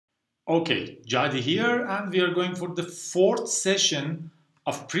Okay, Jadi here, and we are going for the fourth session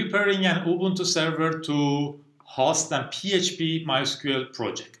of preparing an Ubuntu server to host a PHP MySQL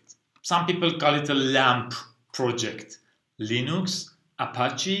project. Some people call it a LAMP project. Linux,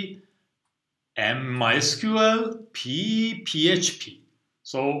 Apache, MySQL, PHP.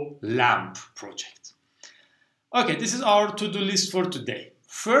 So LAMP project. Okay, this is our to-do list for today.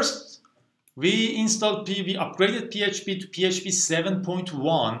 First, we upgraded PHP to PHP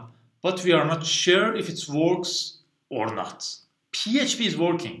 7.1, but we are not sure if it works or not. PHP is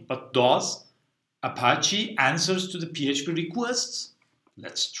working, but does Apache answers to the PHP requests?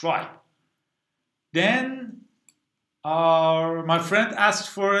 Let's try. Then my friend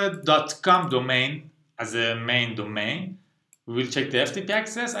asked for a .com domain as a main domain. We will check the FTP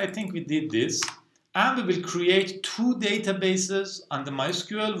access. I think we did this. And we will create two databases on the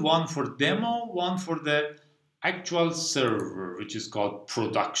MySQL, one for demo, one for the actual server, which is called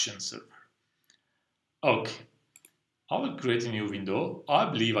production server. Okay, I will create a new window. I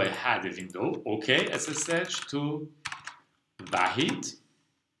believe I had a window. Okay, SSH to Wahid.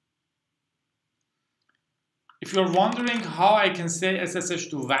 If you're wondering how I can say SSH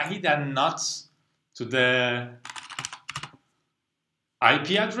to Wahid and not to the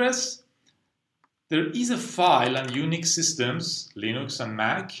IP address, there is a file on Unix systems, Linux and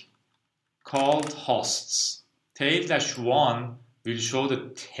Mac, called hosts. Tail-1 will show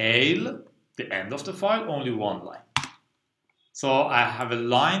the tail, the end of the file, only one line. So I have a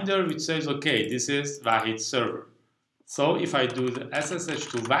line there which says, okay, this is Wahid server. So if I do the SSH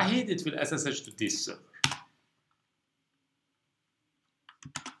to Wahid, it will SSH to this server.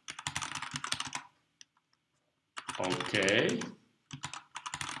 Okay.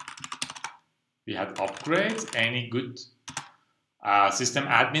 We had upgrades. Any good system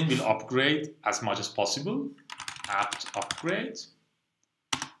admin will upgrade as much as possible. Apt upgrade.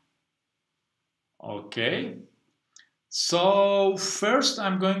 Okay. So first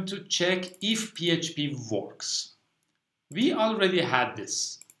I'm going to check if PHP works. We already had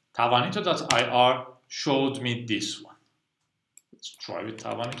this. Tavanito.ir showed me this one. Let's try with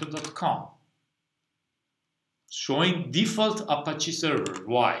tavanito.com. Showing default Apache server.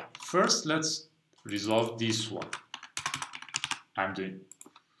 Why? First, let's resolve this one. I'm doing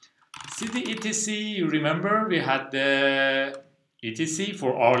cd etc. You remember we had the etc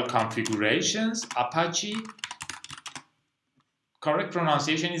for all configurations. Apache. Correct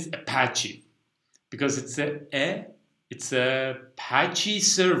pronunciation is Apache because it's a Apache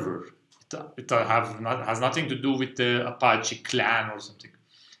server. It has nothing to do with the Apache clan or something.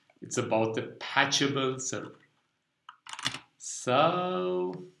 It's about the patchable server.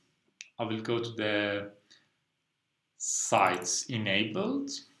 So I will go to the sites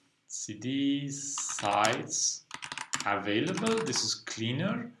enabled, cd sites available. This is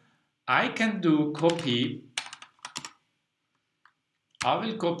cleaner. I can do copy. I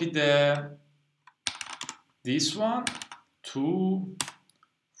will copy this one to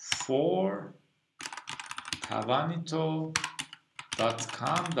 4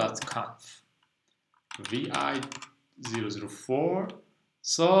 tavanito.com.conf vi004.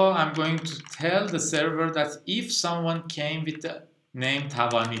 So I'm going to tell the server that if someone came with the name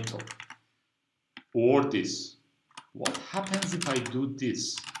Tavanito or this, what happens if I do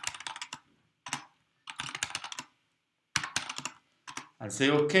this? And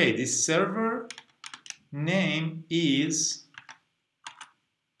say, okay, this server name is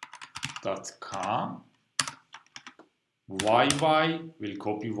 .com. YY will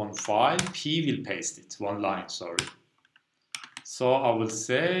copy one file, P will paste it, one line, sorry. So I will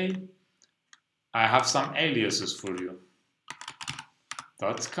say, I have some aliases for you.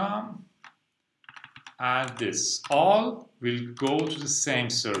 .com and this. All will go to the same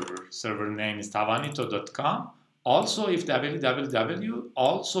server. Server name is tavanito.com. Also if www,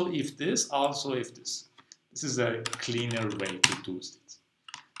 also if this, also if this. This is a cleaner way to do it.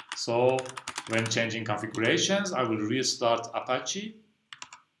 So when changing configurations, I will restart Apache.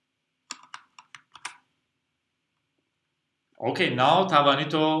 Okay, now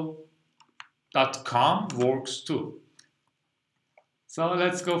tavanito.com works too. So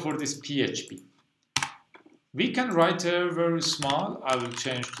let's go for this PHP. We can write a very small. I will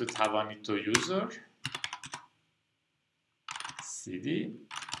change to Tavanito user. cd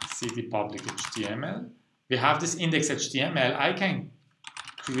public HTML. We have this index HTML. I can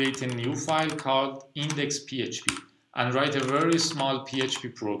create a new file called index.php and write a very small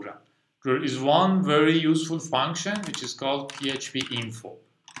PHP program. There is one very useful function which is called PHP info.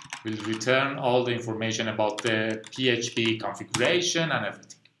 Will return all the information about the PHP configuration and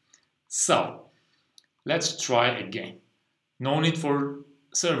everything. So let's try again. No need for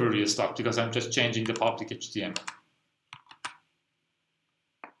server restart because I'm just changing the public HTML.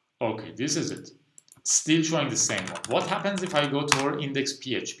 Okay, this is it. Still showing the same one. What happens if I go to our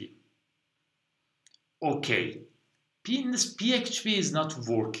index.php? Okay, PHP is not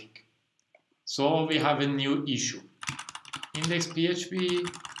working. So we have a new issue. Index.php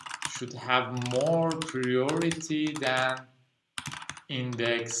should have more priority than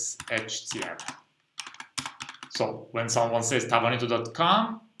index.html. So when someone says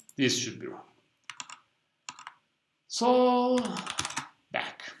tavanito.com, this should be wrong. So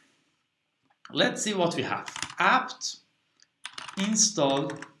back. Let's see what we have. apt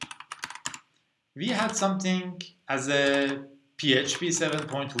install. We had something as a PHP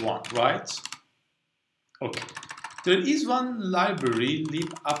 7.1, right? Okay. There is one library,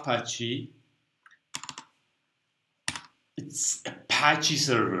 libapache. It's Apache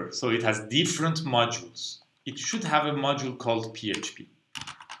server, so it has different modules. It should have a module called PHP.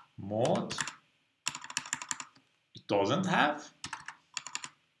 Mod. It doesn't have.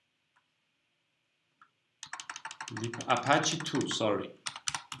 Apache 2, sorry.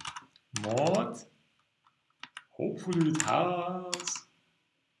 Mod. Hopefully it has.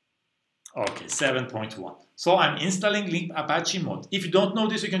 Okay, 7.1. So I'm installing libapache mod. If you don't know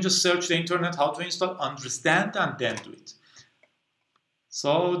this, you can just search the internet how to install, understand, and then do it.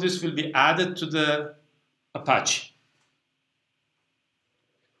 So this will be added to the Apache.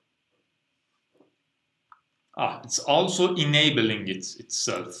 It's also enabling it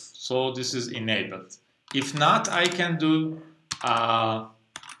itself. So this is enabled. If not, I can do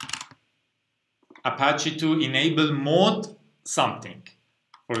Apache to enable mod something.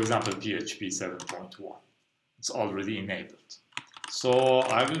 For example, PHP 7.1. It's already enabled. So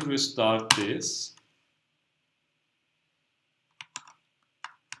I will restart this.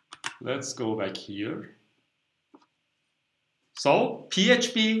 Let's go back here. So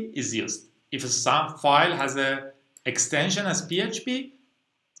PHP is used. If some file has an extension as PHP,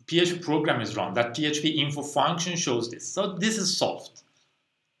 the PHP program is run. That PHP info function shows this. So this is solved.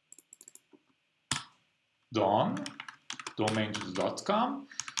 Done. Domain.com.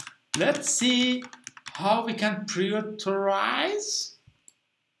 Let's see how we can prioritize,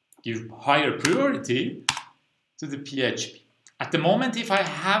 give higher priority to the PHP. At the moment, if I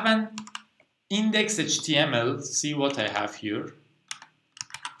have an index.html, see what I have here.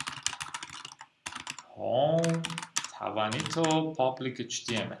 Home, Tavanito, public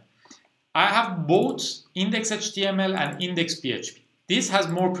HTML. I have both index.html and index.php. This has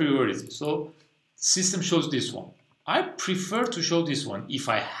more priority, so the system shows this one. I prefer to show this one if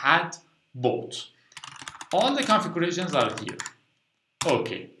I had both. All the configurations are here.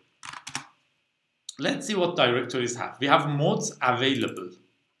 Okay. Let's see what directories have. We have mods available.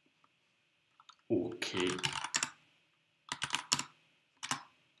 Okay.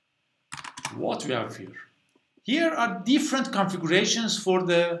 What we have here? Here are different configurations for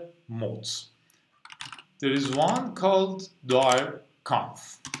the mods. There is one called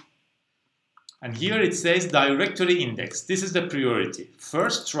dir.conf. And here it says directory index. This is the priority.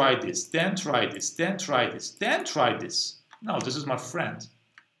 First try this, then try this, then try this, then try this. No, this is my friend.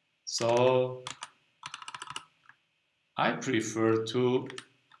 So I prefer to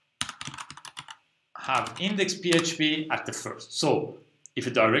have index.php at the first. So if a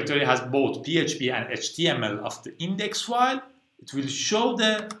directory has both PHP and HTML of the index file, it will show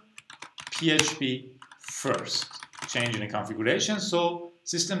the PHP first. Changing the configuration. So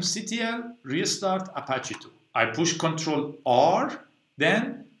systemctl restart Apache 2. I push Ctrl R,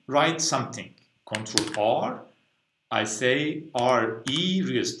 then write something. Ctrl R, I say RE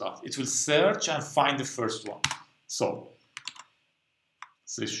restart. It will search and find the first one. So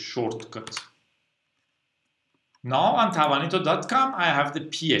it's a shortcut. Now on tavanito.com, I have the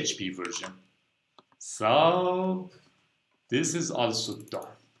PHP version. So this is also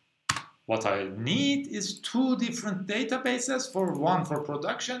done. What I need is two different databases, one for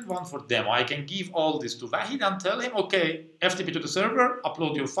production, one for demo. I can give all this to Wahid and tell him, okay, FTP to the server,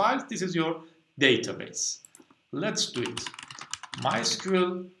 upload your files, this is your database. Let's do it.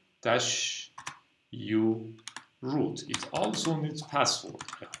 MySQL-u root. It also needs password.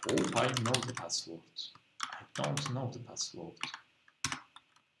 I hope I know the password. I don't know the password.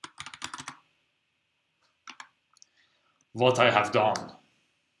 What I have done.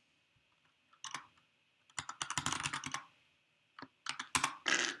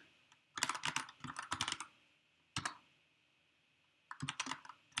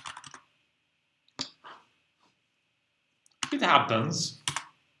 It happens.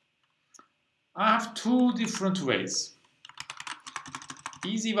 I have two different ways.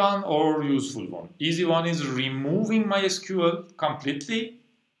 Easy one or useful one. Easy one is removing MySQL completely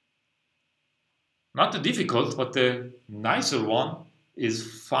Not the difficult, but the nicer one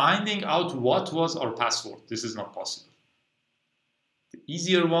is finding out what was our password. This is not possible. The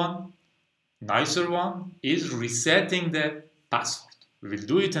easier one, nicer one, is resetting the password. We will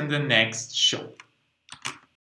do it in the next show.